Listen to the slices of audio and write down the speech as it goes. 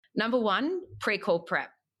Number 1, pre-call prep.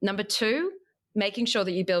 Number 2, making sure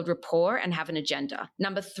that you build rapport and have an agenda.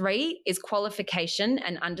 Number 3 is qualification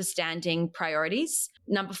and understanding priorities.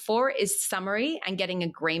 Number 4 is summary and getting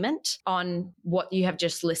agreement on what you have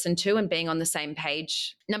just listened to and being on the same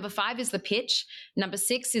page. Number 5 is the pitch. Number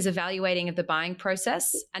 6 is evaluating of the buying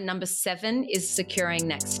process. And number 7 is securing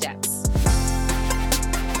next steps.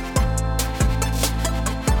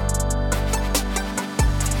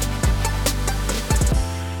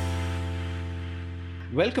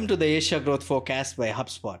 Welcome to the Asia Growth Forecast by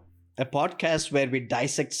HubSpot, a podcast where we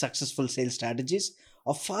dissect successful sales strategies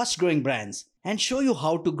of fast-growing brands and show you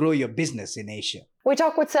how to grow your business in Asia. We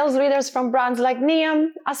talk with sales leaders from brands like Neom,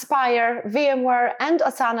 Aspire, VMware, and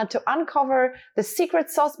Asana to uncover the secret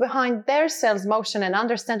sauce behind their sales motion and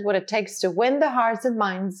understand what it takes to win the hearts and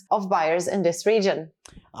minds of buyers in this region.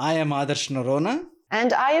 I am Adarsh Norona.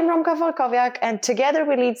 And I am Romka Volkoviak, and together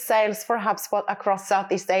we lead sales for HubSpot across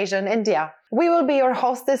Southeast Asia and India. We will be your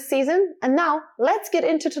host this season, and now let's get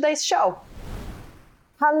into today's show.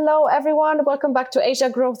 Hello everyone, welcome back to Asia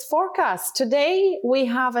Growth Forecast. Today we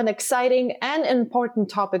have an exciting and important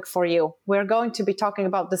topic for you. We're going to be talking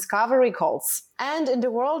about discovery calls. And in the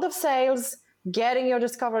world of sales, getting your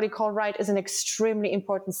discovery call right is an extremely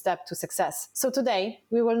important step to success. So today,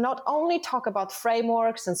 we will not only talk about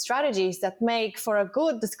frameworks and strategies that make for a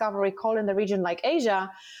good discovery call in the region like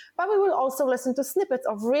Asia, but we will also listen to snippets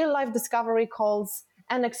of real-life discovery calls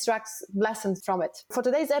and extract lessons from it. For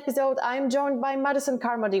today's episode, I am joined by Madison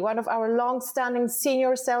Carmody, one of our long-standing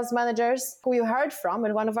senior sales managers who you heard from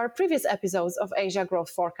in one of our previous episodes of Asia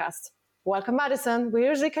Growth Forecast. Welcome, Madison. We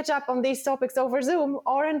usually catch up on these topics over Zoom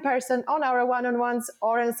or in person on our one-on-ones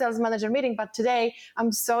or in a sales manager meeting. But today,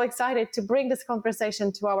 I'm so excited to bring this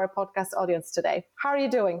conversation to our podcast audience today. How are you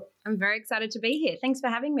doing? I'm very excited to be here. Thanks for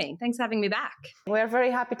having me. Thanks for having me back. We're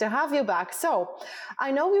very happy to have you back. So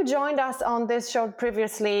I know you joined us on this show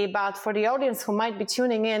previously, but for the audience who might be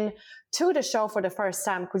tuning in to the show for the first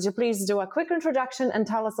time, could you please do a quick introduction and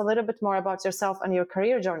tell us a little bit more about yourself and your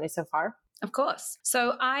career journey so far? Of course.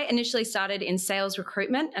 So I initially started in sales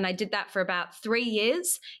recruitment, and I did that for about 3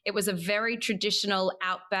 years. It was a very traditional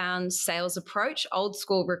outbound sales approach, old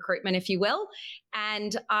school recruitment, if you will.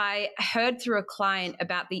 And I heard through a client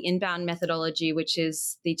about the inbound methodology, which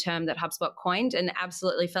is the term that HubSpot coined, and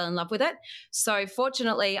absolutely fell in love with it. So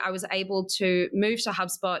fortunately, I was able to move to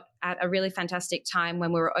HubSpot at a really fantastic time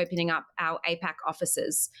when we were opening up our APAC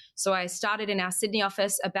offices. So I started in our Sydney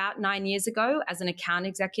office about 9 years ago as an account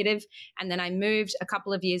executive, and then I moved a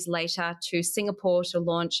couple of years later to Singapore to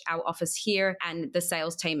launch our office here and the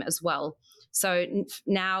sales team as well. So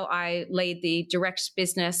now I lead the direct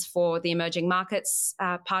business for the emerging markets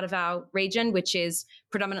part of our region, which is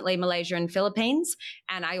predominantly Malaysia and Philippines.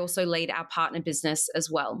 And I also lead our partner business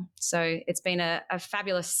as well. So it's been a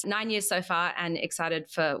fabulous 9 years so far and excited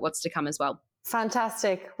for what's to come as well.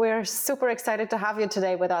 Fantastic. We're super excited to have you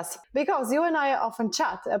today with us because you and I often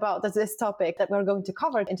chat about this topic that we're going to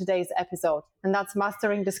cover in today's episode, and that's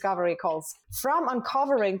mastering discovery calls. From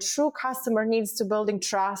uncovering true customer needs to building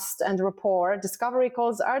trust and rapport, discovery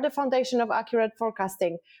calls are the foundation of accurate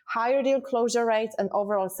forecasting, higher deal closure rates, and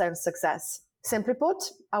overall sales success. Simply put,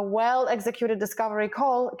 a well-executed discovery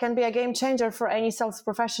call can be a game changer for any sales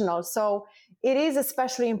professional. So it is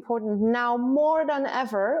especially important now more than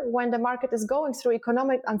ever when the market is going through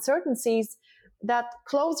economic uncertainties that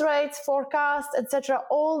close rates, forecasts, etc.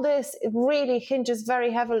 All this really hinges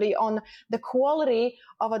very heavily on the quality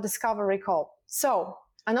of a discovery call. So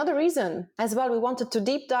another reason as well we wanted to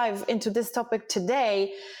deep dive into this topic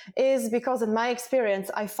today is because in my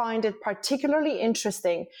experience, I find it particularly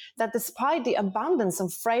interesting that despite the abundance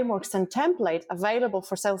of frameworks and templates available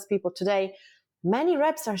for salespeople today, many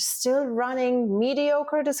reps are still running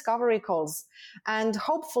mediocre discovery calls. And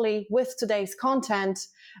hopefully with today's content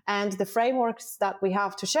and the frameworks that we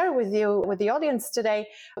have to share with you, with the audience today,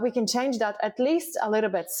 we can change that at least a little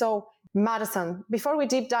bit. So Madison, before we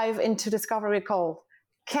deep dive into discovery call,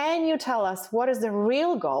 can you tell us what is the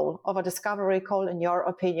real goal of a discovery call in your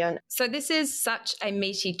opinion? So this is such a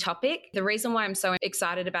meaty topic. The reason why I'm so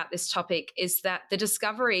excited about this topic is that the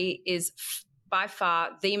discovery is by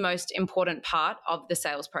far the most important part of the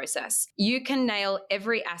sales process. You can nail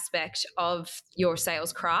every aspect of your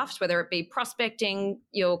sales craft, whether it be prospecting,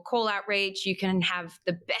 your call outreach, you can have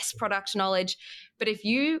the best product knowledge. But if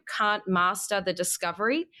you can't master the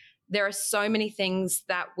discovery, there are so many things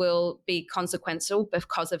that will be consequential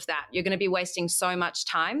because of that. You're going to be wasting so much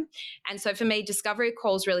time. And so for me, discovery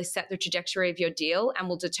calls really set the trajectory of your deal and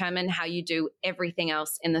will determine how you do everything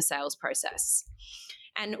else in the sales process.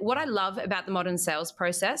 And what I love about the modern sales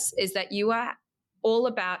process is that you are all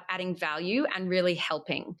about adding value and really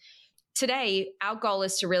helping. Today, our goal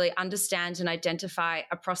is to really understand and identify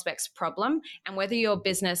a prospect's problem and whether your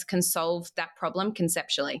business can solve that problem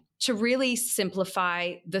conceptually. To really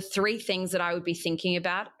simplify the 3 things that I would be thinking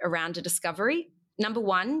about around a discovery. Number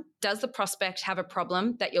 1, does the prospect have a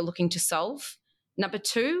problem that you're looking to solve? Number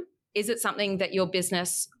 2, is it something that your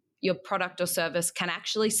business, your product or service can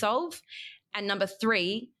actually solve? And number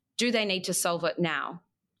 3, do they need to solve it now?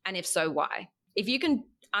 And if so, why? If you can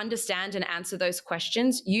understand and answer those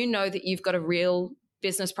questions, you know that you've got a real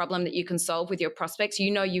business problem that you can solve with your prospects. You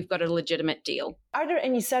know you've got a legitimate deal. Are there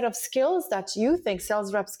any set of skills that you think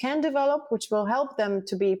sales reps can develop which will help them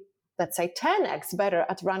to be, let's say, 10x better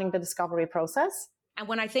at running the discovery process? And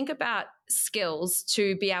when I think about skills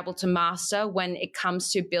to be able to master when it comes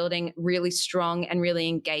to building really strong and really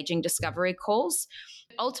engaging discovery calls,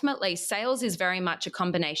 ultimately, sales is very much a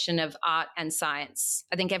combination of art and science.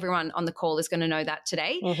 I think everyone on the call is going to know that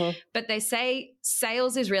today. Mm-hmm. But they say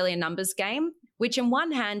sales is really a numbers game, which in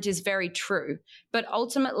one hand is very true. But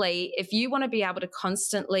ultimately, if you want to be able to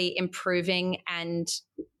constantly improving and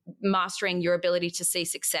mastering your ability to see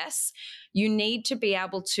success, you need to be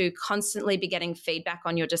able to constantly be getting feedback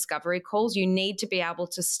on your discovery calls. You need to be able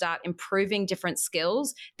to start improving different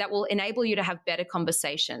skills that will enable you to have better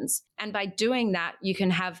conversations. And by doing that, you can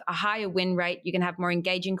have a higher win rate, you can have more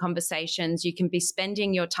engaging conversations, you can be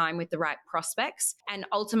spending your time with the right prospects, and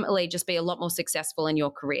ultimately just be a lot more successful in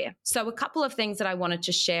your career. So a couple of things that I wanted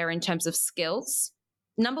to share in terms of skills.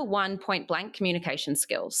 Number 1, point blank communication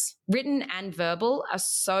skills. Written and verbal are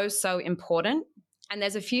so important. And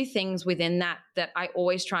there's a few things within that I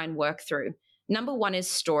always try and work through. Number 1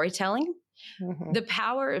 is storytelling. Mm-hmm. The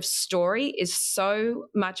power of story is so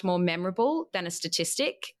much more memorable than a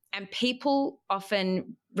statistic. And people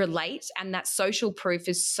often relate, and that social proof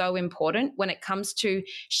is so important when it comes to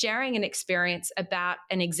sharing an experience about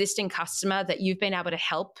an existing customer that you've been able to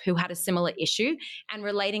help who had a similar issue and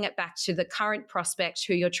relating it back to the current prospect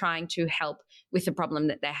who you're trying to help with the problem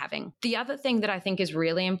that they're having. The other thing that I think is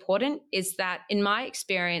really important is that in my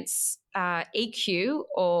experience, EQ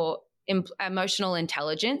or emotional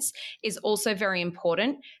intelligence is also very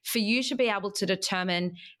important for you to be able to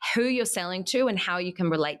determine who you're selling to and how you can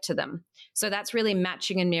relate to them. So that's really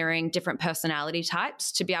matching and mirroring different personality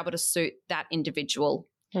types to be able to suit that individual.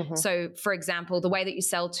 Mm-hmm. So, for example, the way that you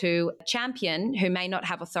sell to a champion who may not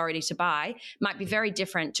have authority to buy might be very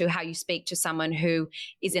different to how you speak to someone who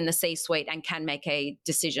is in the C-suite and can make a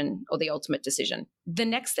decision or the ultimate decision. The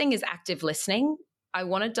next thing is active listening. I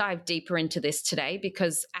want to dive deeper into this today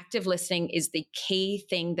because active listening is the key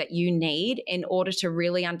thing that you need in order to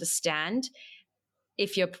really understand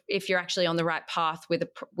if you're actually on the right path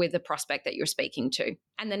with a prospect that you're speaking to.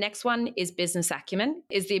 And the next one is business acumen,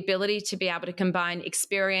 is the ability to be able to combine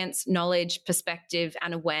experience, knowledge, perspective,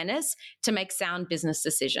 and awareness to make sound business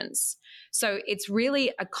decisions. So it's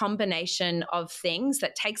really a combination of things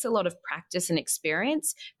that takes a lot of practice and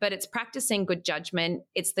experience, but it's practicing good judgment.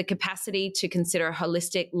 It's the capacity to consider a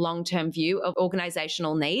holistic long-term view of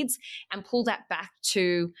organizational needs and pull that back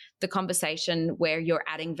to the conversation where you're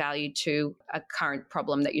adding value to a current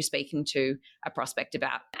problem that you're speaking to a prospect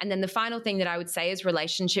about. And then the final thing that I would say is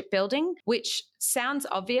relationship building, which sounds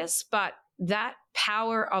obvious, but that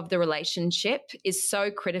power of the relationship is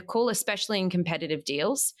so critical, especially in competitive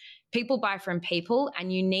deals. People buy from people,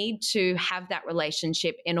 and you need to have that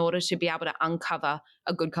relationship in order to be able to uncover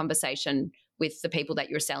a good conversation with the people that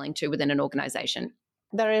you're selling to within an organization.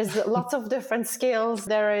 There is lots of different skills.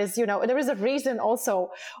 There is a reason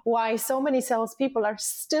also why so many salespeople are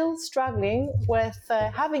still struggling with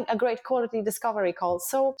having a great quality discovery call.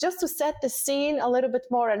 So just to set the scene a little bit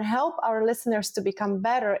more and help our listeners to become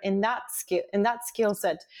better in that skill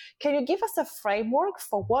set, can you give us a framework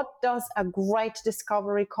for what does a great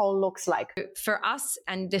discovery call looks like? For us,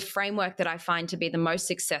 and the framework that I find to be the most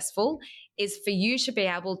successful is for you to be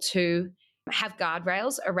able to have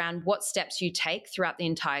guardrails around what steps you take throughout the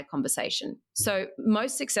entire conversation. So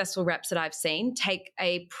most successful reps that I've seen take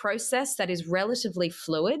a process that is relatively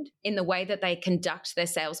fluid in the way that they conduct their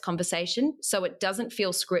sales conversation. So it doesn't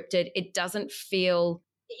feel scripted. It doesn't feel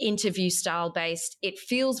interview style based. It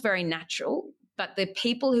feels very natural, but the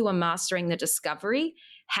people who are mastering the discovery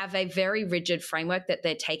have a very rigid framework that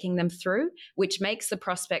they're taking them through, which makes the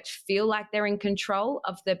prospect feel like they're in control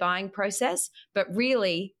of their buying process, but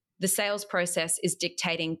really the sales process is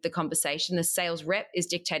dictating the conversation. The sales rep is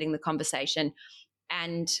dictating the conversation.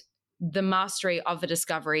 And the mastery of a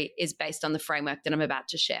discovery is based on the framework that I'm about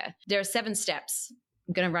to share. There are 7 steps.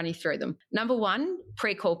 I'm going to run you through them. Number 1,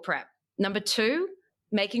 pre-call prep. Number 2,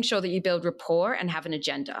 making sure that you build rapport and have an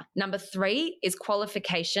agenda. Number 3 is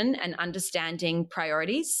qualification and understanding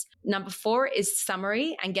priorities. Number 4 is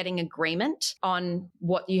summary and getting agreement on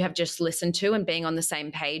what you have just listened to and being on the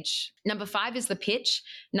same page. Number 5 is the pitch.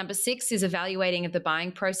 Number 6 is evaluating of the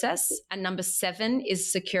buying process. And number 7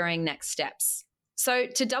 is securing next steps. So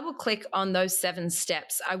to double click on those 7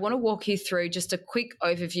 steps, I want to walk you through just a quick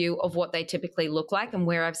overview of what they typically look like and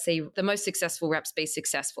where I've seen the most successful reps be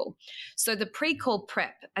successful. So the pre-call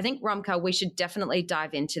prep, I think, Romka, we should definitely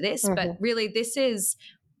dive into this, but really this is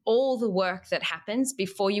all the work that happens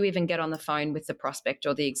before you even get on the phone with the prospect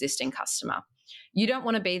or the existing customer. You don't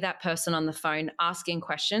want to be that person on the phone asking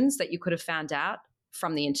questions that you could have found out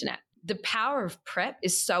from the internet. The power of prep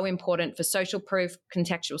is so important for social proof,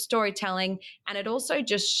 contextual storytelling, and it also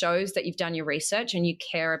just shows that you've done your research and you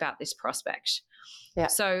care about this prospect. Yeah.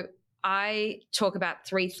 So I talk about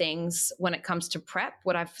 3 things when it comes to prep,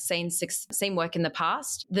 what I've seen work in the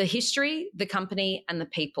past: the history, the company, and the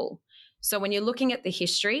people. So when you're looking at the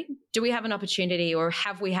history, do we have an opportunity, or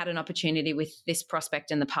have we had an opportunity with this prospect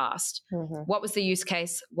in the past? What was the use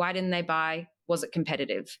case? Why didn't they buy? Was it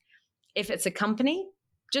competitive? If it's a company,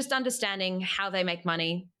 just understanding how they make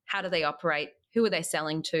money, how do they operate, who are they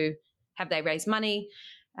selling to, have they raised money,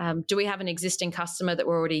 do we have an existing customer that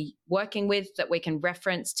we're already working with that we can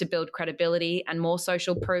reference to build credibility and more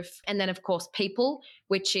social proof? And then, of course, people,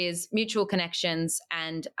 which is mutual connections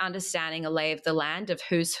and understanding a lay of the land of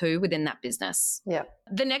who's who within that business. Yeah.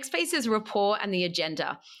 The next piece is rapport and the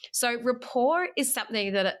agenda. So rapport is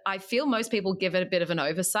something that I feel most people give it a bit of an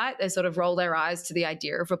oversight. They sort of roll their eyes to the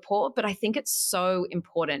idea of rapport, but I think it's so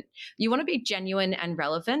important. You want to be genuine and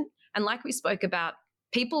relevant. And like we spoke about,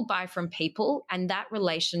 people buy from people, and that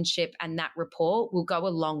relationship and that rapport will go a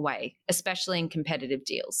long way, especially in competitive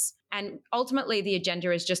deals. And ultimately, the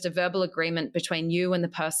agenda is just a verbal agreement between you and the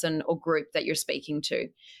person or group that you're speaking to.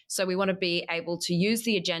 So we want to be able to use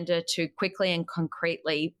the agenda to quickly and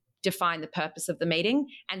concretely define the purpose of the meeting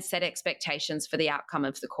and set expectations for the outcome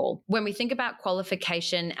of the call. When we think about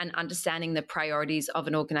qualification and understanding the priorities of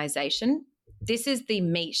an organization, this is the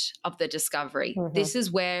meat of the discovery. This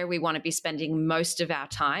is where we want to be spending most of our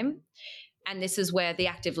time. And this is where the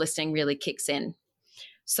active listening really kicks in.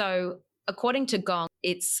 So according to Gong,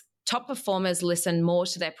 it's top performers listen more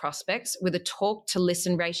to their prospects with a talk to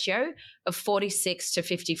listen ratio of 46 to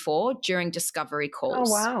 54 during discovery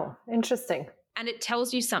calls. Oh, wow. Interesting. And it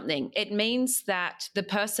tells you something. It means that the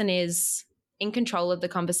person is in control of the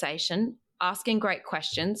conversation, asking great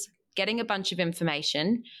questions, getting a bunch of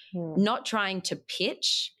information, not trying to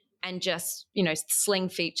pitch and just, sling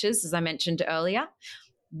features, as I mentioned earlier.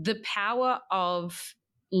 The power of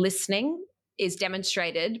listening is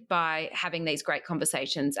demonstrated by having these great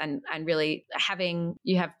conversations and really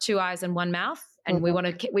you have 2 eyes and 1 mouth. And we want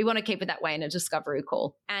to keep it that way in a discovery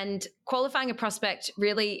call. And qualifying a prospect,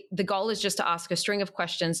 really, the goal is just to ask a string of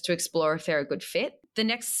questions to explore if they're a good fit. The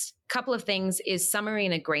next couple of things is summary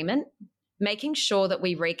and agreement, making sure that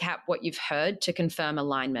we recap what you've heard to confirm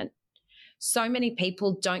alignment. So many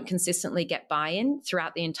people don't consistently get buy-in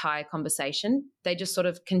throughout the entire conversation. They just sort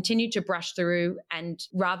of continue to brush through, and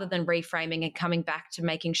rather than reframing and coming back to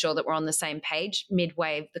making sure that we're on the same page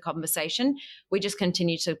midway of the conversation, we just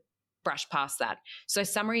continue to brush past that. So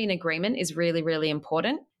summary and agreement is really, really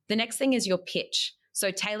important. The next thing is your pitch. So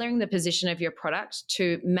tailoring the position of your product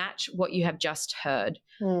to match what you have just heard.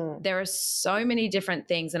 There are so many different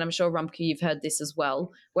things, and I'm sure, Romke, you've heard this as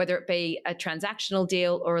well, whether it be a transactional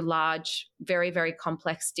deal or a large, very, very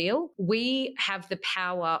complex deal. We have the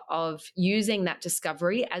power of using that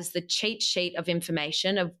discovery as the cheat sheet of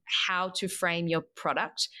information of how to frame your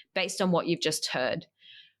product based on what you've just heard.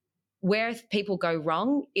 Where people go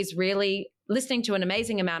wrong is really listening to an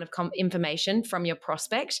amazing amount of information from your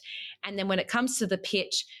prospect. And then when it comes to the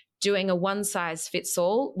pitch, doing a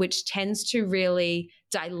one-size-fits-all, which tends to really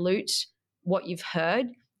dilute what you've heard.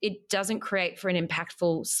 It doesn't create for an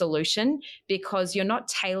impactful solution because you're not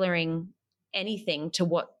tailoring anything to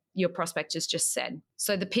what your prospect has just said.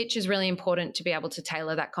 So the pitch is really important to be able to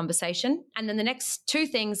tailor that conversation. And then the next 2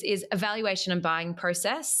 things is evaluation and buying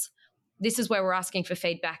process. This is where we're asking for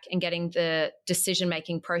feedback and getting the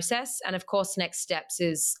decision-making process. And of course, next steps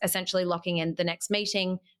is essentially locking in the next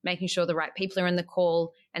meeting, making sure the right people are in the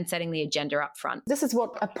call, and setting the agenda up front. This is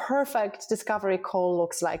what a perfect discovery call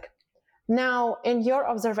looks like. Now, in your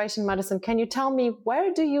observation, Madison, can you tell me,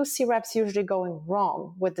 where do you see reps usually going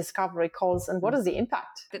wrong with discovery calls, and what is the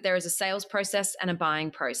impact? That there is a sales process and a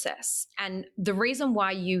buying process. And the reason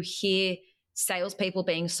why you hear salespeople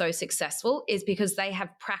being so successful is because they have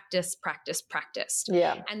practiced.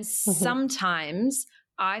 Yeah. And sometimes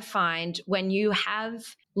I find when you have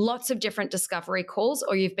lots of different discovery calls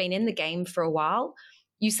or you've been in the game for a while,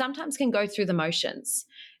 you sometimes can go through the motions.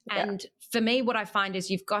 Yeah. And for me, what I find is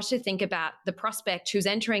you've got to think about the prospect who's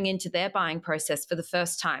entering into their buying process for the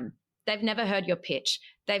first time. They've never heard your pitch.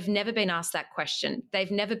 They've never been asked that question. They've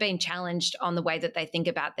never been challenged on the way that they think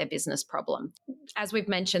about their business problem. As we've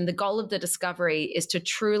mentioned, the goal of the discovery is to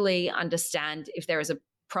truly understand if there is a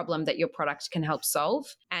problem that your product can help solve.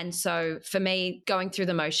 And so for me, going through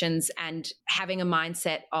the motions and having a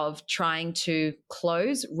mindset of trying to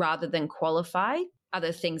close rather than qualify are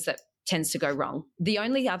the things that tends to go wrong. The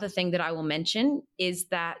only other thing that I will mention is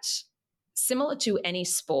that similar to any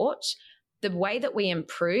sport, the way that we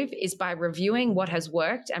improve is by reviewing what has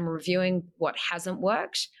worked and reviewing what hasn't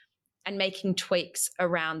worked and making tweaks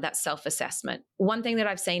around that self-assessment. One thing that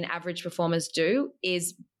I've seen average performers do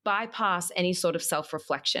is bypass any sort of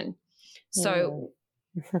self-reflection. So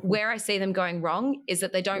where I see them going wrong is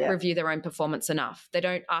that they don't review their own performance enough. They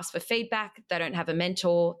don't ask for feedback. They don't have a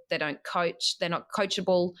mentor. They don't coach. They're not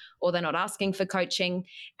coachable, or they're not asking for coaching,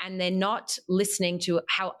 and they're not listening to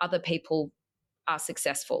how other people are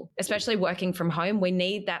successful. Especially working from home, we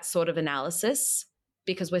need that sort of analysis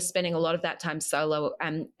because we're spending a lot of that time solo,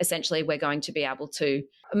 and essentially we're going to be able to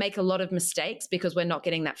make a lot of mistakes because we're not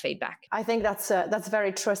getting that feedback. I think that's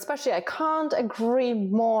very true. Especially, I can't agree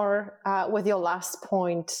more with your last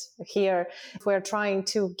point here. If we're trying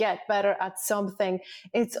to get better at something,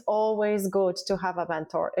 it's always good to have a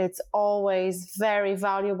mentor. It's always very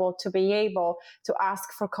valuable to be able to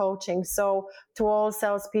ask for coaching. So to all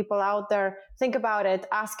salespeople out there, think about it.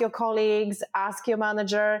 Ask your colleagues, ask your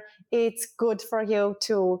manager. It's good for you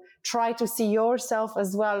to try to see yourself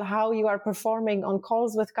as well, how you are performing on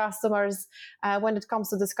calls with customers when it comes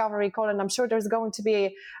to discovery call. And I'm sure there's going to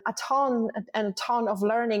be a ton of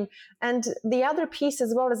learning. And the other piece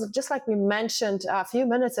as well is, just like we mentioned a few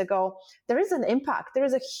minutes ago, there is an impact. There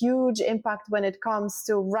is a huge impact when it comes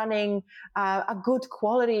to running a good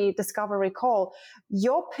quality discovery call.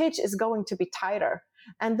 Your pitch is going to be tighter.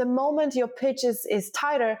 And the moment your pitch is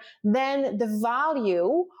tighter, then the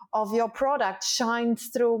value of your product shines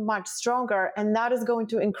through much stronger, and that is going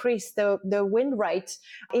to increase the win rate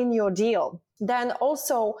in your deal. Then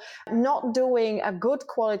also, not doing a good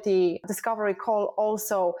quality discovery call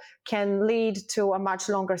also can lead to a much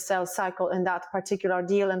longer sales cycle in that particular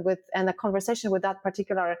deal and a conversation with that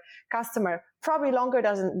particular customer, probably longer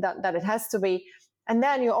than it has to be. And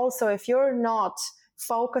then you also, if you're not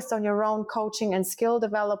focused on your own coaching and skill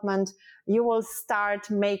development, you will start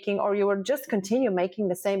making, or you will just continue making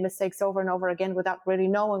the same mistakes over and over again without really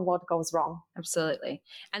knowing what goes wrong. Absolutely.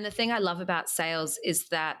 And the thing I love about sales is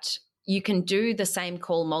that you can do the same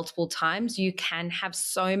call multiple times. You can have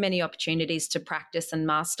so many opportunities to practice and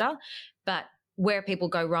master, but where people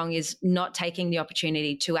go wrong is not taking the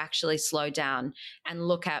opportunity to actually slow down and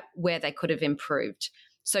look at where they could have improved.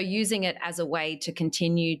 So using it as a way to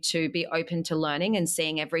continue to be open to learning and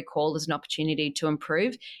seeing every call as an opportunity to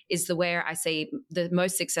improve is the where I see the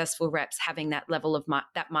most successful reps having that level of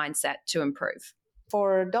that mindset to improve.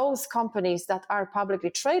 For those companies that are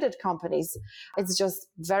publicly traded companies, it's just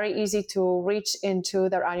very easy to reach into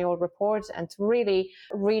their annual report and to really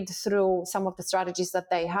read through some of the strategies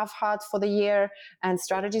that they have had for the year and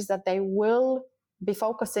strategies that they will be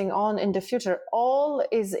focusing on in the future. All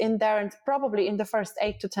is in there, and probably in the first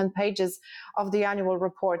 8 to 10 pages of the annual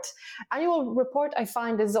report. Annual report, I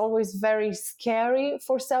find, is always very scary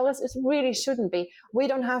for sellers. It really shouldn't be. We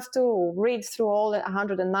don't have to read through all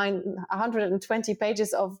 120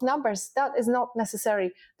 pages of numbers. That is not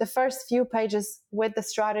necessary. The first few pages with the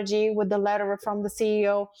strategy, with the letter from the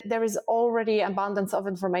CEO, there is already abundance of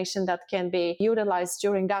information that can be utilized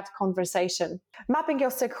during that conversation. Mapping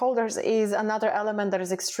your stakeholders is another element that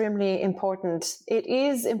is extremely important. It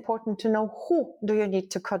is important to know who do you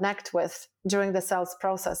need to connect with during the sales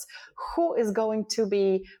process, who is going to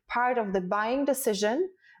be part of the buying decision,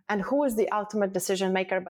 and who is the ultimate decision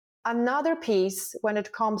maker. Another piece when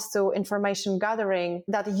it comes to information gathering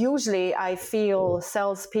that usually I feel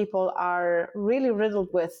salespeople are really riddled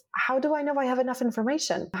with: how do I know I have enough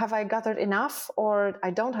information? Have I gathered enough, or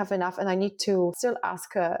I don't have enough and I need to still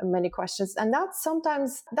ask many questions? And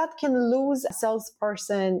that can lose a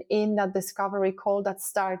salesperson in that discovery call that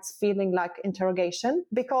starts feeling like interrogation,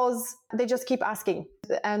 because they just keep asking.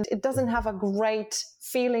 and it doesn't have a great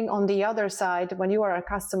feeling on the other side when you are a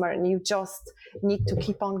customer and you just need to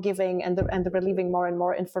keep on giving and relieving more and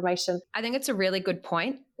more information. I think it's a really good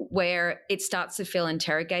point where it starts to feel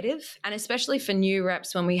interrogative. And especially for new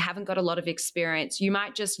reps, when we haven't got a lot of experience, you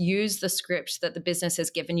might just use the script that the business has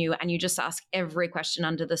given you and you just ask every question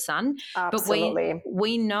under the sun. Absolutely. But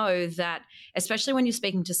we know that, especially when you're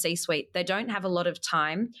speaking to C-suite, they don't have a lot of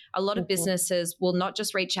time. A lot of businesses will not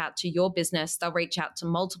just reach out to your business, they'll reach out to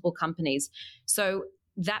multiple companies. So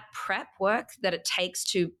that prep work that it takes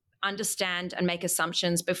to understand and make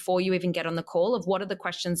assumptions before you even get on the call of what are the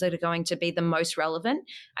questions that are going to be the most relevant,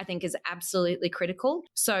 I think is absolutely critical.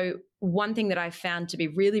 So one thing that I've found to be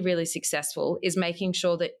really, really successful is making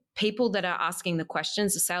sure that people that are asking the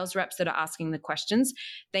questions, the sales reps that are asking the questions,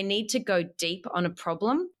 they need to go deep on a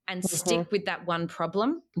problem and stick with that one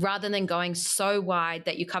problem rather than going so wide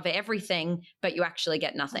that you cover everything, but you actually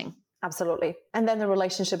get nothing. Absolutely. And then the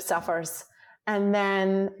relationship suffers. And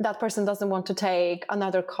then that person doesn't want to take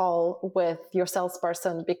another call with your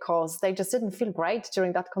salesperson because they just didn't feel great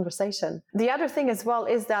during that conversation. The other thing as well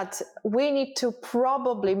is that we need to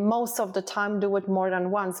probably most of the time do it more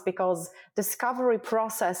than once, because discovery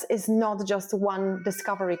process is not just one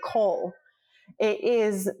discovery call. It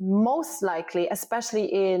is most likely, especially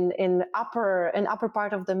in upper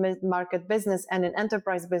part of the mid-market business and in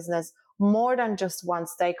enterprise business, more than just one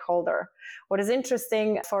stakeholder. What is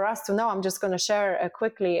interesting for us to know, I'm just going to share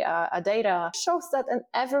quickly a data, shows that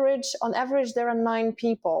on average, there are 9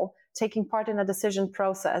 people taking part in a decision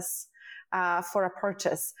process for a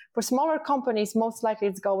purchase. For smaller companies, most likely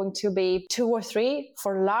it's going to be 2 or 3.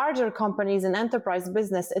 For larger companies in enterprise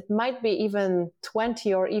business, it might be even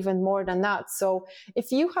 20 or even more than that. So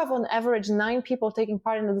if you have on average 9 people taking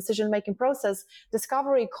part in the decision-making process,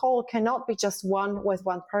 discovery call cannot be just one with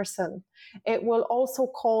one person. It will also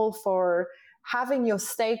call for having your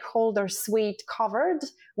stakeholder suite covered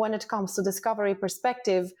when it comes to discovery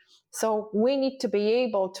perspective. So we need to be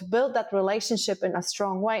able to build that relationship in a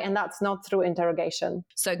strong way, and that's not through interrogation.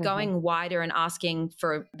 So going wider and asking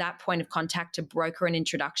for that point of contact to broker an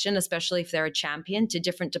introduction, especially if they're a champion to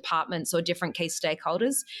different departments or different key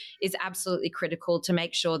stakeholders, is absolutely critical to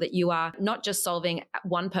make sure that you are not just solving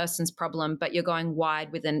one person's problem, but you're going wide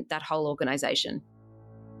within that whole organization.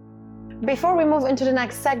 Before we move into the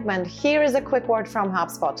next segment, here is a quick word from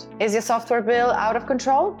HubSpot. Is your software bill out of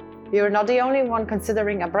control? You're not the only one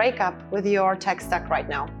considering a breakup with your tech stack right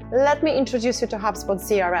now. Let me introduce you to HubSpot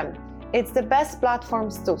CRM. It's the best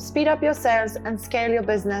platforms to speed up your sales and scale your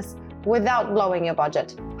business without blowing your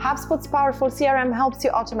budget. HubSpot's powerful CRM helps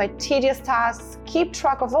you automate tedious tasks, keep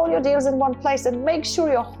track of all your deals in one place, and make sure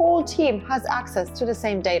your whole team has access to the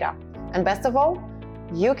same data. And best of all,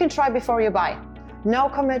 you can try before you buy. No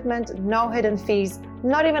commitment, no hidden fees,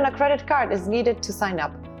 not even a credit card is needed to sign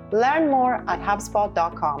up. Learn more at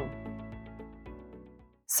HubSpot.com.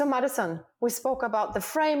 So Madison, we spoke about the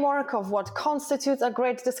framework of what constitutes a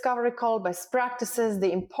great discovery call, best practices, the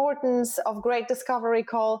importance of great discovery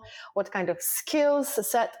call, what kind of skills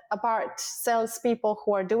set apart salespeople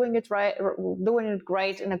who are doing it right, doing it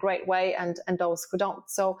great in a great way, and those who don't.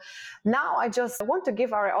 So now I just want to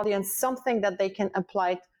give our audience something that they can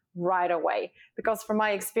apply right away. Because from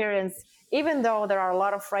my experience, even though there are a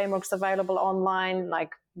lot of frameworks available online,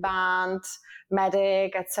 like Band,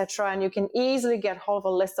 Medic, etc., and you can easily get hold of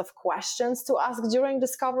a list of questions to ask during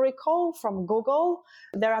discovery call from Google.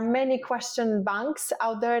 There are many question banks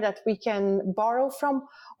out there that we can borrow from.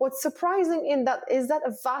 What's surprising is that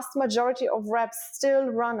a vast majority of reps still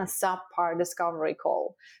run a subpar discovery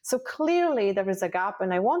call. So clearly there is a gap,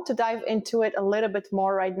 and I want to dive into it a little bit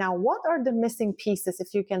more right now. What are the missing pieces,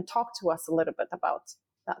 if you can talk to us a little bit about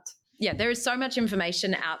that? Yeah, there is so much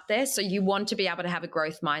information out there. So you want to be able to have a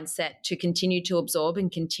growth mindset to continue to absorb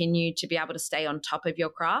and continue to be able to stay on top of your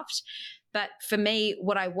craft. But for me,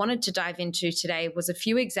 what I wanted to dive into today was a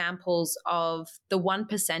few examples of the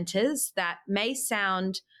 1%ers that may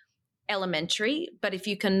sound elementary, but if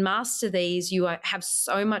you can master these, you have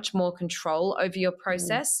so much more control over your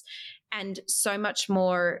process and so much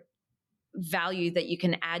more value that you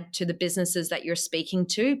can add to the businesses that you're speaking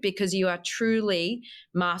to, because you are truly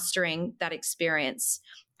mastering that experience.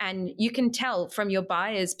 And you can tell from your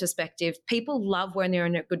buyer's perspective, people love when they're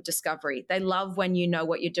in a good discovery. They love when you know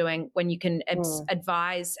what you're doing, when you can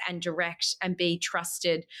advise and direct and be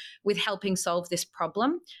trusted with helping solve this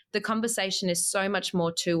problem. The conversation is so much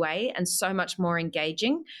more two-way and so much more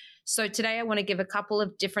engaging. So today I want to give a couple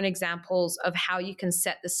of different examples of how you can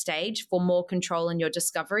set the stage for more control in your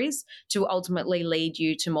discoveries to ultimately lead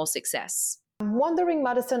you to more success. I'm wondering,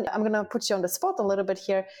 Madison, I'm going to put you on the spot a little bit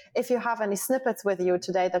here, if you have any snippets with you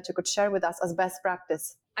today that you could share with us as best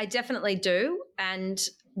practice. I definitely do. And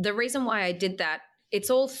the reason why I did that, it's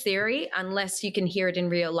all theory unless you can hear it in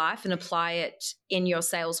real life and apply it in your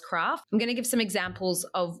sales craft. I'm going to give some examples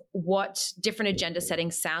of what different agenda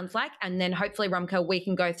settings sound like. And then hopefully, Ramka, we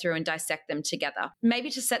can go through and dissect them together. Maybe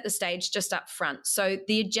to set the stage just up front. So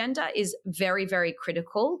the agenda is very, very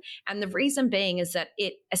critical. And the reason being is that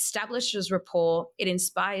it establishes rapport, it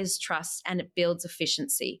inspires trust, and it builds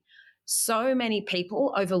efficiency. So many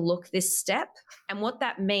people overlook this step. And what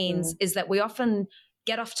that means is that we often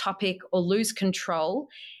get off topic or lose control.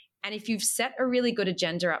 And if you've set a really good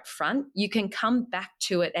agenda up front, you can come back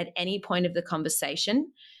to it at any point of the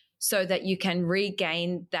conversation so that you can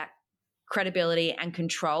regain that credibility and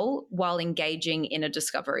control while engaging in a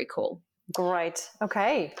discovery call. Great.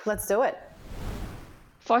 Okay, let's do it.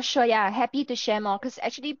 For sure, yeah, happy to share more because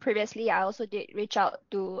actually previously I also did reach out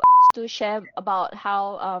to share about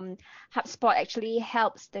how HubSpot actually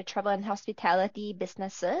helps the travel and hospitality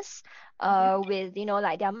businesses with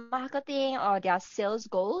like their marketing or their sales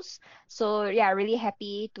goals. So yeah, really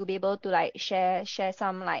happy to be able to like share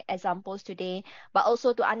some like examples today, but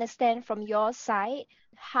also to understand from your side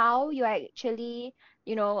how you actually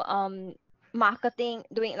marketing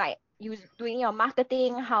doing your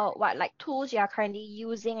marketing, what like tools you are currently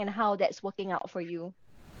using and how that's working out for you.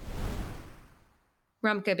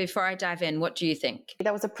 Ramka, before I dive in, what do you think?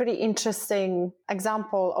 That was a pretty interesting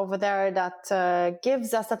example over there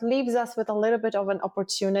that leaves us with a little bit of an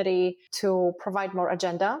opportunity to provide more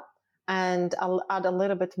agenda and I'll add a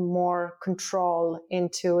little bit more control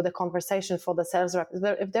into the conversation for the sales rep.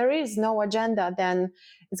 If there is no agenda, then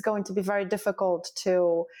it's going to be very difficult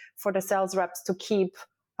for the sales reps to keep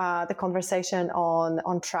the conversation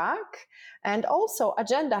on track. And also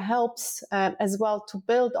agenda helps as well to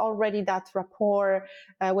build already that rapport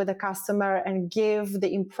with the customer and give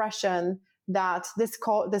the impression that this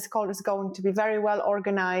call is going to be very well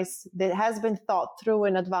organized. It has been thought through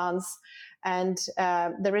in advance, and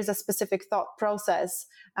there is a specific thought process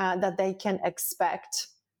that they can expect.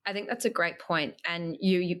 I think that's a great point. And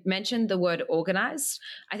you mentioned the word organized.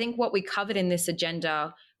 I think what we covered in this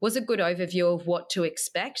agenda was a good overview of what to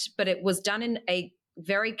expect, but it was done in a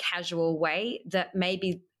very casual way that may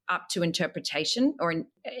be up to interpretation, or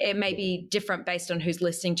it may be different based on who's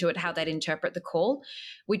listening to it, how they'd interpret the call,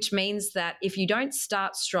 which means that if you don't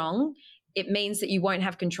start strong, it means that you won't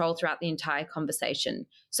have control throughout the entire conversation.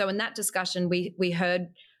 So in that discussion, we heard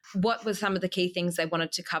what were some of the key things they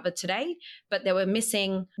wanted to cover today, but they were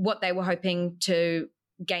missing what they were hoping to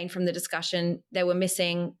gain from the discussion. They were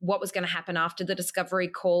missing what was going to happen after the discovery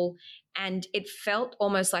call. And it felt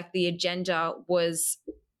almost like the agenda was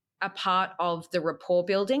a part of the rapport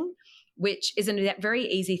building, which isn't a very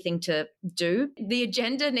easy thing to do. The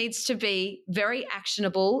agenda needs to be very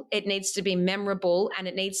actionable. It needs to be memorable, and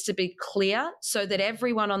it needs to be clear so that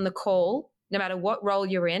everyone on the call, no matter what role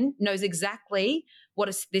you're in, knows exactly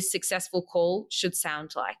what this successful call should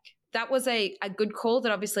sound like. That was a good call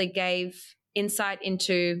that obviously gave insight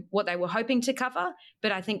into what they were hoping to cover,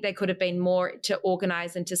 but I think they could have been more to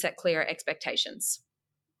organize and to set clearer expectations.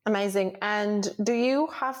 Amazing. And do you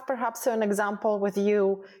have perhaps an example with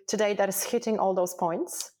you today that is hitting all those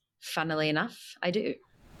points? Funnily enough, I do.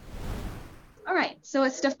 All right. So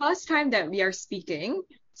it's the first time that we are speaking.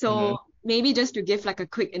 So maybe just to give like a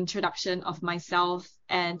quick introduction of myself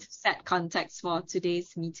and set context for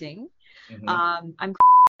today's meeting. I'm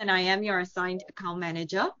and I am your assigned account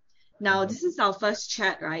manager. Now, this is our first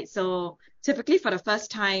chat, right? So typically for the first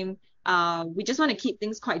time, we just want to keep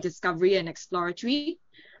things quite discovery and exploratory.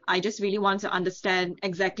 I just really want to understand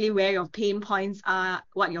exactly where your pain points are,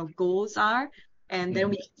 what your goals are, and then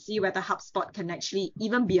we can see whether HubSpot can actually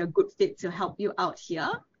even be a good fit to help you out here.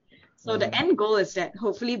 So the end goal is that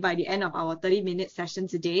hopefully by the end of our 30-minute session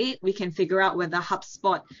today, we can figure out whether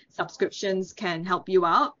HubSpot subscriptions can help you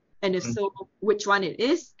out. And if so, which one it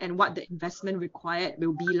is and what the investment required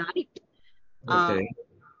will be like.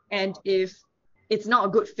 And if it's not a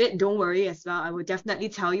good fit, don't worry as well. I will definitely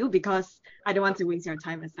tell you because I don't want to waste your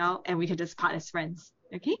time as well. And we can just part as friends.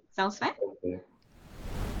 Okay, sounds fair? Okay.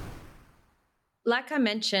 Like I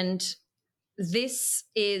mentioned, this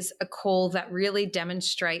is a call that really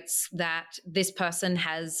demonstrates that this person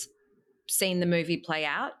has seen the movie play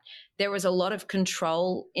out. There was a lot of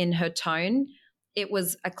control in her tone. It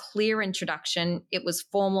was a clear introduction. It was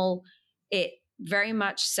formal. It very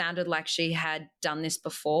much sounded like she had done this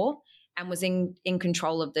before and was in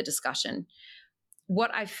control of the discussion.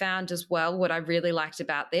 What I found as well, what I really liked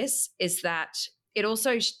about this is that it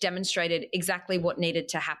also demonstrated exactly what needed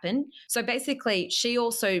to happen. So basically, she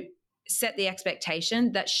also set the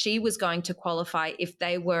expectation that she was going to qualify if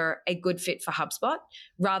they were a good fit for HubSpot,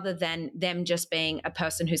 rather than them just being a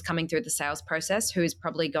person who's coming through the sales process who is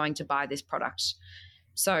probably going to buy this product.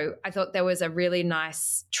 So I thought there was a really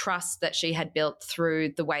nice trust that she had built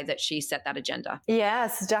through the way that she set that agenda.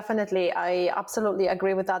 Yes, definitely. I absolutely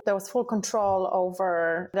agree with that. There was full control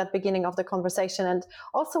over that beginning of the conversation. And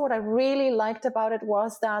also what I really liked about it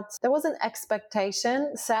was that there was an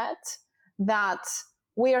expectation set that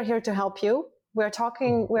we are here to help you. We're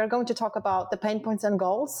going to talk about the pain points and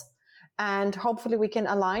goals, and hopefully we can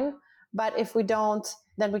align. But if we don't,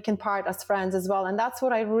 then we can part as friends as well. And that's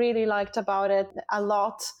what I really liked about it a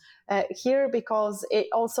lot here, because it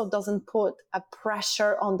also doesn't put a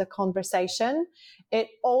pressure on the conversation. It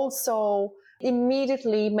also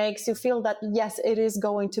immediately makes you feel that, yes, it is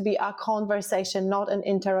going to be a conversation, not an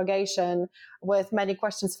interrogation with many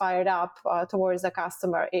questions fired up towards the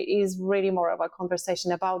customer. It is really more of a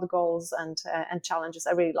conversation about the goals and challenges.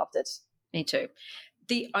 I really loved it. Me too.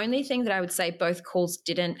 The only thing that I would say both calls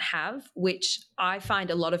didn't have, which I find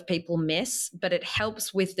a lot of people miss, but it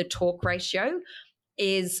helps with the talk ratio,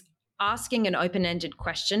 is asking an open-ended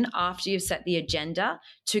question after you've set the agenda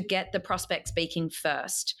to get the prospect speaking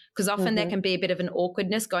first. Because often there can be a bit of an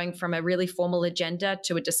awkwardness going from a really formal agenda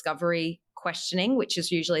to a discovery questioning, which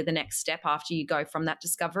is usually the next step after you go from that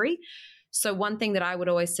discovery. So one thing that I would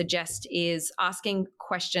always suggest is asking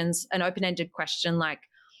questions, an open-ended question like,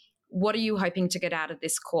 what are you hoping to get out of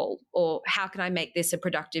this call? Or how can I make this a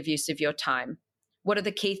productive use of your time? What are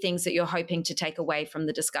the key things that you're hoping to take away from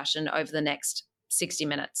the discussion over the next 60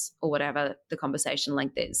 minutes or whatever the conversation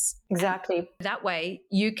length is? Exactly. That way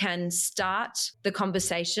you can start the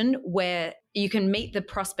conversation where you can meet the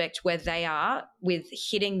prospect where they are with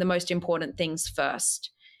hitting the most important things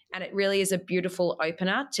first. And it really is a beautiful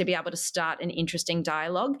opener to be able to start an interesting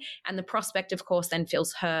dialogue. And the prospect, of course, then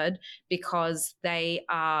feels heard because they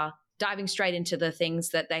are diving straight into the things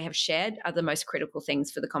that they have shared are the most critical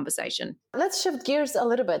things for the conversation. Let's shift gears a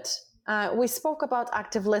little bit. We spoke about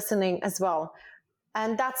active listening as well.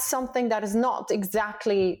 And that's something that is not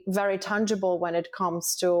exactly very tangible when it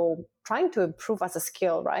comes to trying to improve as a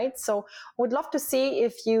skill, right? So would love to see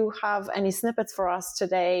if you have any snippets for us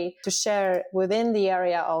today to share within the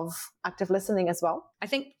area of active listening as well. I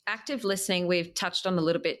think active listening we've touched on a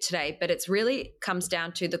little bit today, but it's really comes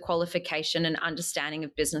down to the qualification and understanding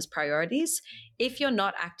of business priorities. If you're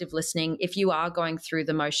not active listening, if you are going through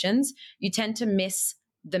the motions, you tend to miss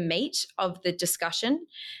the meat of the discussion.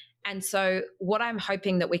 And so what I'm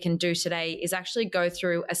hoping that we can do today is actually go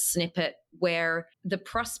through a snippet where the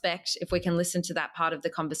prospect, if we can listen to that part of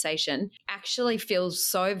the conversation, actually feels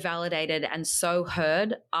so validated and so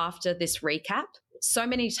heard after this recap. So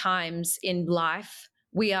many times in life,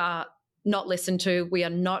 we are not listened to, we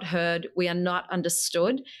are not heard, we are not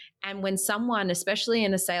understood. And when someone, especially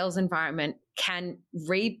in a sales environment, can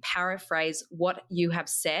re-paraphrase what you have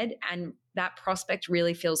said and that prospect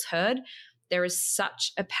really feels heard, there is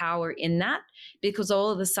such a power in that, because all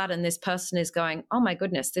of a sudden this person is going, oh my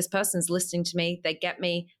goodness, this person's listening to me, they get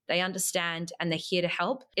me, they understand, and they're here to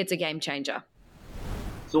help. It's a game changer.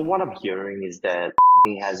 So what I'm hearing is that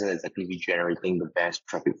hasn't exactly been generating the best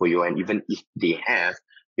traffic for you, and even if they have,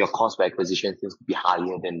 your cost per acquisition seems to be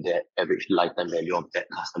higher than the average lifetime value of that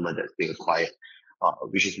customer that's being acquired,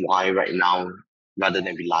 which is why right now, rather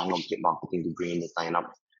than relying on paid marketing to bring in the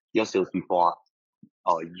sign-up, your salespeople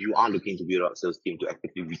you are looking to build up sales team to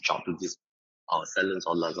actively reach out to these sellers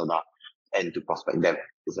on Lazada and to prospect them.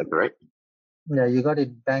 Is that correct? Yeah, you got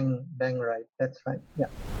it bang right. That's right. Yeah.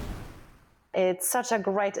 It's such a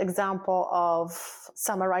great example of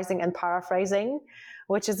summarizing and paraphrasing,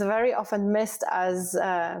 which is very often missed as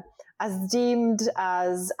deemed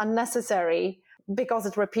as unnecessary because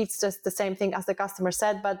it repeats just the same thing as the customer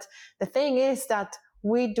said. But the thing is that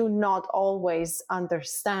we do not always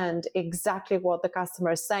understand exactly what the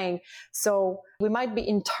customer is saying. So we might be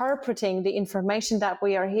interpreting the information that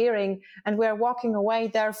we are hearing, and we are walking away,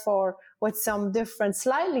 therefore, with some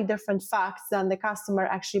slightly different facts than the customer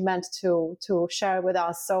actually meant to share with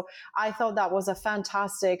us. So I thought that was a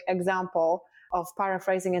fantastic example of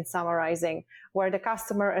paraphrasing and summarizing, where the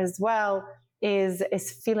customer as well is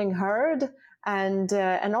feeling heard, and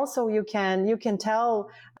also you can tell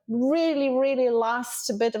really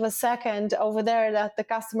last bit of a second over there that the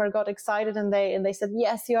customer got excited and they said,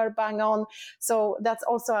 yes, you are bang on. So that's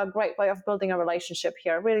also a great way of building a relationship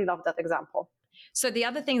here. Really love that example. So the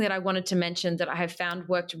other thing that I wanted to mention that I have found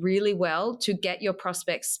worked really well to get your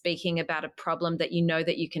prospects speaking about a problem that you know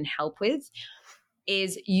that you can help with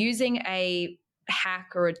is using a hack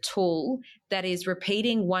or a tool that is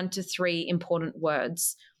repeating 1 to 3 important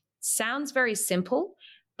words. Sounds very simple,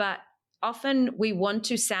 but often we want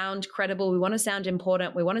to sound credible. We want to sound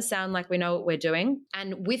important. We want to sound like we know what we're doing.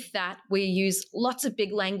 And with that, we use lots of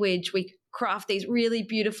big language. We craft these really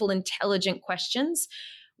beautiful, intelligent questions,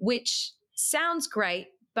 which sounds great,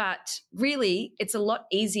 but really it's a lot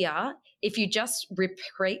easier if you just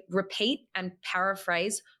repeat and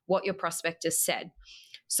paraphrase what your prospect has said.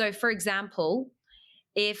 So for example,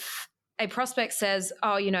 if a prospect says,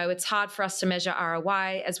 oh, it's hard for us to measure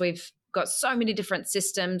ROI as we've got so many different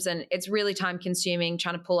systems and it's really time consuming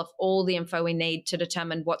trying to pull off all the info we need to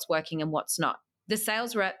determine what's working and what's not. The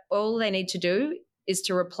sales rep, all they need to do is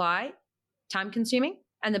to reply, time consuming,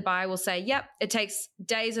 and the buyer will say, yep, it takes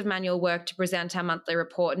days of manual work to present our monthly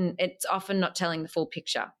report and it's often not telling the full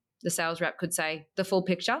picture. The sales rep could say the full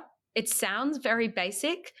picture. It sounds very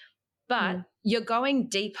basic, but you're going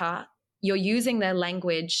deeper. You're using their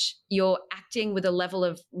language, you're acting with a level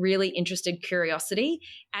of really interested curiosity,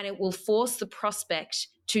 and it will force the prospect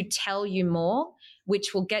to tell you more,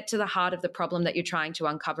 which will get to the heart of the problem that you're trying to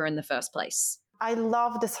uncover in the first place. I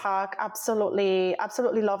love this hack. Absolutely,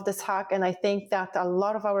 absolutely love this hack. And I think that a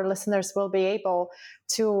lot of our listeners will be able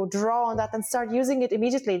to draw on that and start using it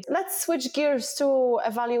immediately. Let's switch gears to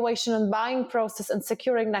evaluation and buying process and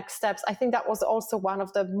securing next steps. I think that was also one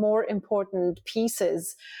of the more important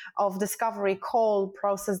pieces of discovery call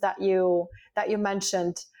process that you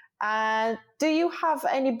mentioned. And do you have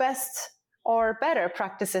any best or better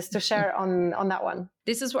practices to share on that one?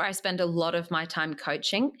 This is where I spend a lot of my time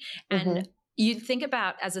coaching. And you think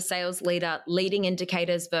about, as a sales leader, leading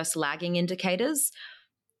indicators versus lagging indicators.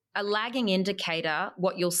 A lagging indicator,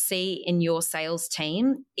 what you'll see in your sales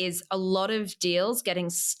team is a lot of deals getting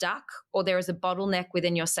stuck, or there is a bottleneck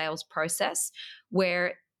within your sales process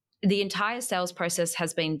where the entire sales process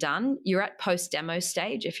has been done. You're at post-demo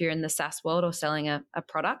stage if you're in the SaaS world or selling a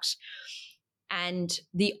product. And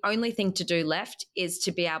the only thing to do left is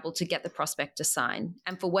to be able to get the prospect to sign.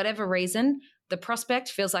 And for whatever reason, the prospect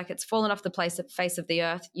feels like it's fallen off the face of the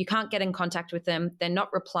earth. You can't get in contact with them. They're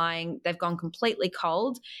not replying. They've gone completely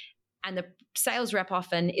cold. And the sales rep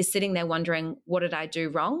often is sitting there wondering, what did I do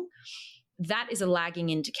wrong? That is a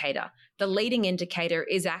lagging indicator. The leading indicator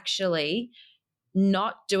is actually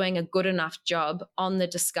not doing a good enough job on the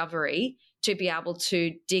discovery to be able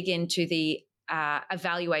to dig into the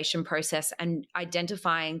evaluation process and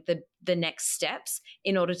identifying the next steps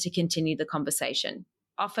in order to continue the conversation.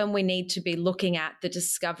 Often we need to be looking at the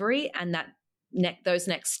discovery and those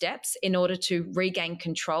next steps in order to regain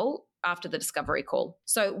control after the discovery call.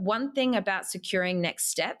 So one thing about securing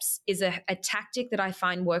next steps is a tactic that I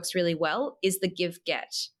find works really well is the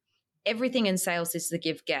give-get. Everything in sales is the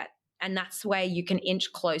give-get. And that's where you can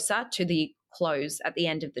inch closer to the close at the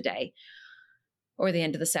end of the day or the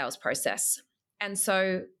end of the sales process. And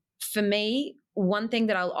so for me, one thing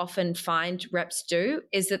that I'll often find reps do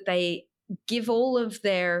is that they give all of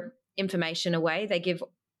their information away.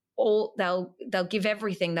 They'll give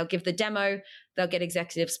everything. They'll give the demo, they'll get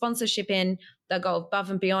executive sponsorship in, they'll go above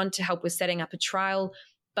and beyond to help with setting up a trial,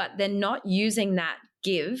 but they're not using that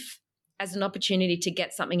give as an opportunity to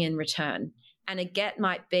get something in return. And a get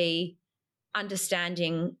might be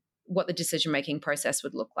understanding what the decision-making process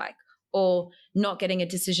would look like, or not getting a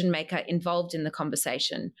decision maker involved in the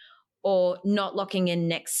conversation, or not locking in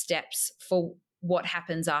next steps for what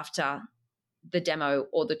happens after the demo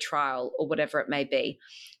or the trial or whatever it may be.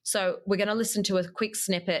 So we're going to listen to a quick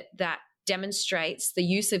snippet that demonstrates the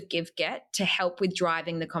use of give-get to help with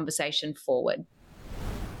driving the conversation forward.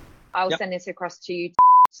 I'll send this across to you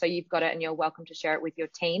so you've got it and you're welcome to share it with your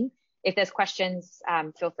team. If there's questions,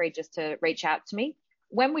 feel free just to reach out to me.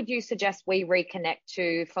 When would you suggest we reconnect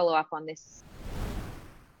to follow up on this?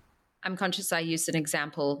 I'm conscious I used an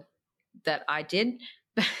example that I did.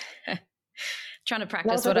 Trying to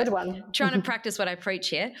practice what I preach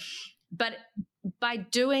here. But by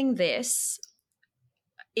doing this,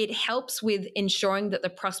 it helps with ensuring that the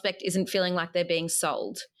prospect isn't feeling like they're being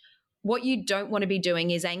sold. What you don't want to be doing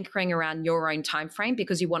is anchoring around your own time frame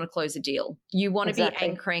because you want to close a deal. You want to be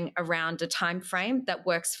anchoring around a time frame that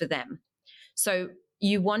works for them. So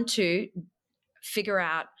you want to figure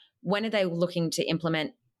out when are they looking to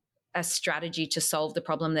implement a strategy to solve the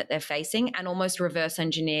problem that they're facing, and almost reverse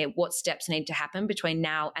engineer what steps need to happen between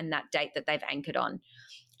now and that date that they've anchored on.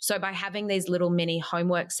 So by having these little mini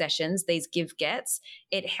homework sessions, these give-gets,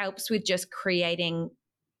 it helps with just creating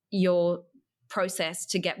your process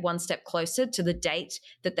to get one step closer to the date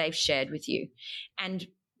that they've shared with you. And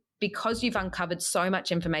because you've uncovered so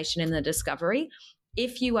much information in the discovery,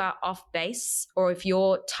 if you are off base or if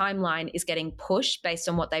your timeline is getting pushed based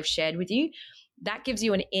on what they've shared with you, that gives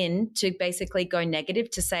you an in to basically go negative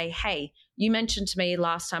to say, hey, you mentioned to me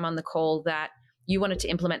last time on the call that you wanted to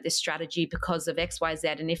implement this strategy because of X, Y, Z.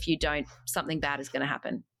 And if you don't, something bad is going to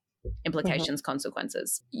happen. Implications,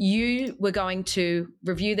 consequences. You were going to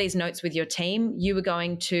review these notes with your team. You were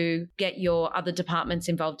going to get your other departments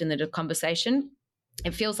involved in the conversation.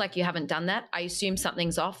 It feels like you haven't done that. I assume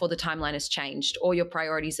something's off, or the timeline has changed, or your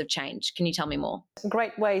priorities have changed. Can you tell me more?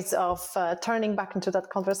 Great ways of turning back into that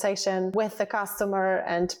conversation with the customer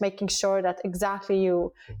and making sure that exactly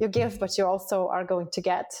you give, but you also are going to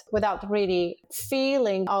get, without really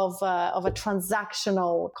feeling of a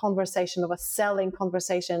transactional conversation, of a selling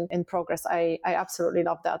conversation in progress. I absolutely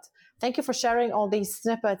love that. Thank you for sharing all these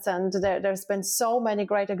snippets. And there's been so many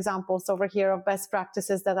great examples over here of best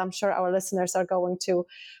practices that I'm sure our listeners are going to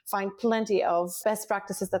find plenty of best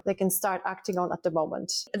practices that they can start acting on at the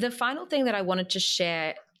moment. The final thing that I wanted to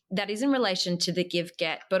share that is in relation to the give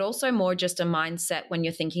get, but also more just a mindset when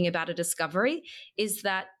you're thinking about a discovery, is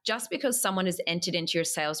that just because someone has entered into your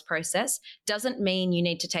sales process doesn't mean you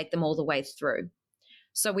need to take them all the way through.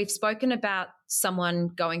 So we've spoken about someone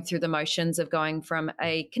going through the motions of going from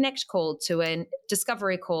a connect call to a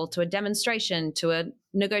discovery call to a demonstration to a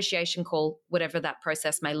negotiation call, whatever that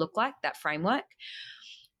process may look like, that framework.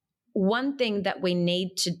 One thing that we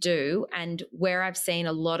need to do, and where I've seen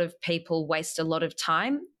a lot of people waste a lot of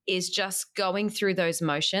time, is just going through those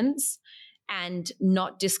motions and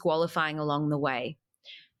not disqualifying along the way.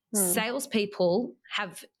 Salespeople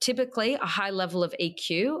have typically a high level of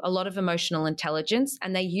EQ, a lot of emotional intelligence,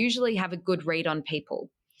 and they usually have a good read on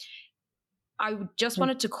people. I just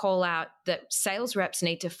wanted to call out that sales reps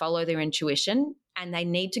need to follow their intuition and they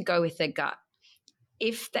need to go with their gut.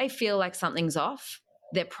 If they feel like something's off,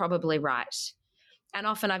 they're probably right. And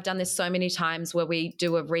often I've done this so many times where we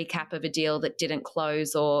do a recap of a deal that didn't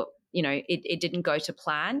close, or, it didn't go to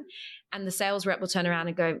plan. And the sales rep will turn around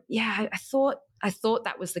and go, yeah, I thought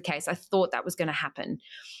that was the case. I thought that was going to happen.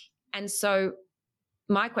 And so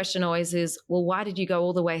my question always is, well, why did you go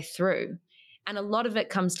all the way through? And a lot of it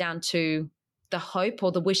comes down to the hope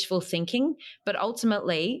or the wishful thinking. But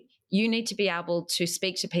ultimately, you need to be able to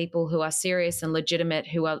speak to people who are serious and legitimate,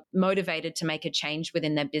 who are motivated to make a change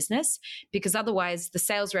within their business, because otherwise the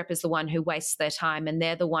sales rep is the one who wastes their time, and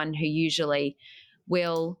they're the one who usually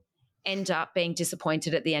will end up being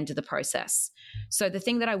disappointed at the end of the process. So the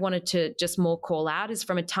thing that I wanted to just more call out is,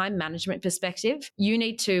 from a time management perspective, you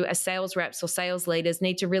need to, as sales reps or sales leaders,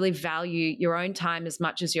 need to really value your own time as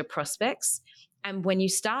much as your prospects. And when you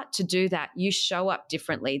start to do that, you show up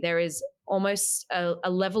differently. There is almost a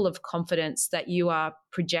level of confidence that you are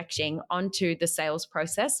projecting onto the sales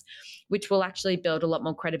process, which will actually build a lot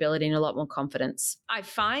more credibility and a lot more confidence. I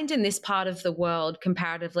find in this part of the world,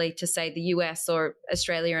 comparatively to, say, the US or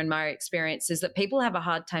Australia, in my experience, is that people have a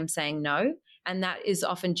hard time saying no. And that is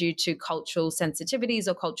often due to cultural sensitivities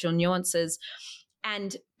or cultural nuances.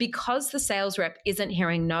 And because the sales rep isn't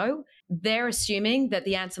hearing no, they're assuming that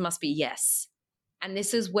the answer must be yes. And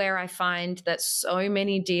this is where I find that so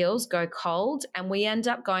many deals go cold, and we end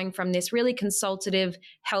up going from this really consultative,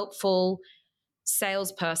 helpful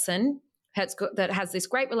salesperson that has this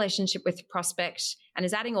great relationship with the prospect and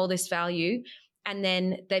is adding all this value. And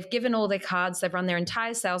then they've given all their cards, they've run their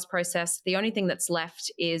entire sales process. The only thing that's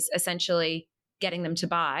left is essentially getting them to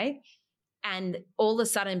buy. And all of a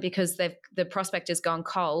sudden, because the prospect has gone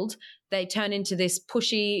cold, they turn into this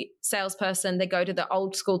pushy salesperson. They go to the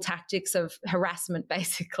old school tactics of harassment,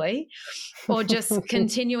 basically, or just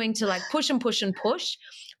continuing to push and push and push.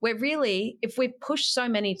 Where really, if we push so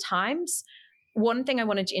many times, one thing I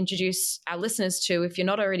wanted to introduce our listeners to, if you're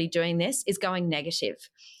not already doing this, is going negative.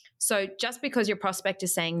 So just because your prospect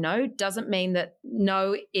is saying no doesn't mean that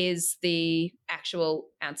no is the actual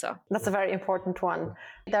answer. That's a very important one.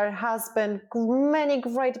 There has been many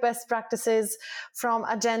great best practices, from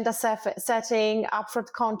agenda setting,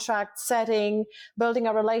 upfront contract setting, building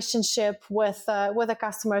a relationship with a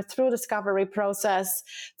customer through discovery process,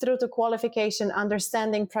 through to qualification,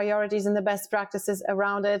 understanding priorities and the best practices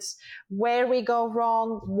around it, where we go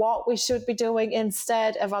wrong, what we should be doing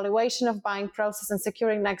instead, evaluation of buying process, and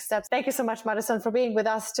securing next steps. Thank you so much, Madison, for being with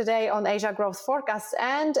us today on Asia Growth Forecast.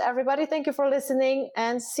 And everybody, thank you for listening,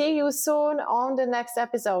 and see you soon on the next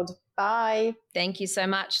episode. Bye. Thank you so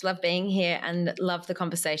much. Love being here and love the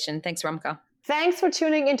conversation. Thanks, Ramka. Thanks for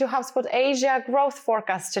tuning into HubSpot Asia Growth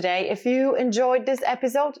Forecast today. If you enjoyed this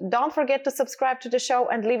episode, don't forget to subscribe to the show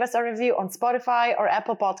and leave us a review on Spotify or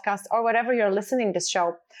Apple Podcasts or wherever you're listening to this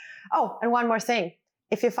show. Oh, and one more thing.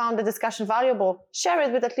 If you found the discussion valuable, share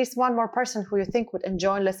it with at least one more person who you think would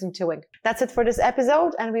enjoy listening to it. That's it for this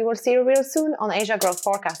episode, and we will see you real soon on Asia Growth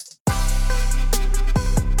Forecast.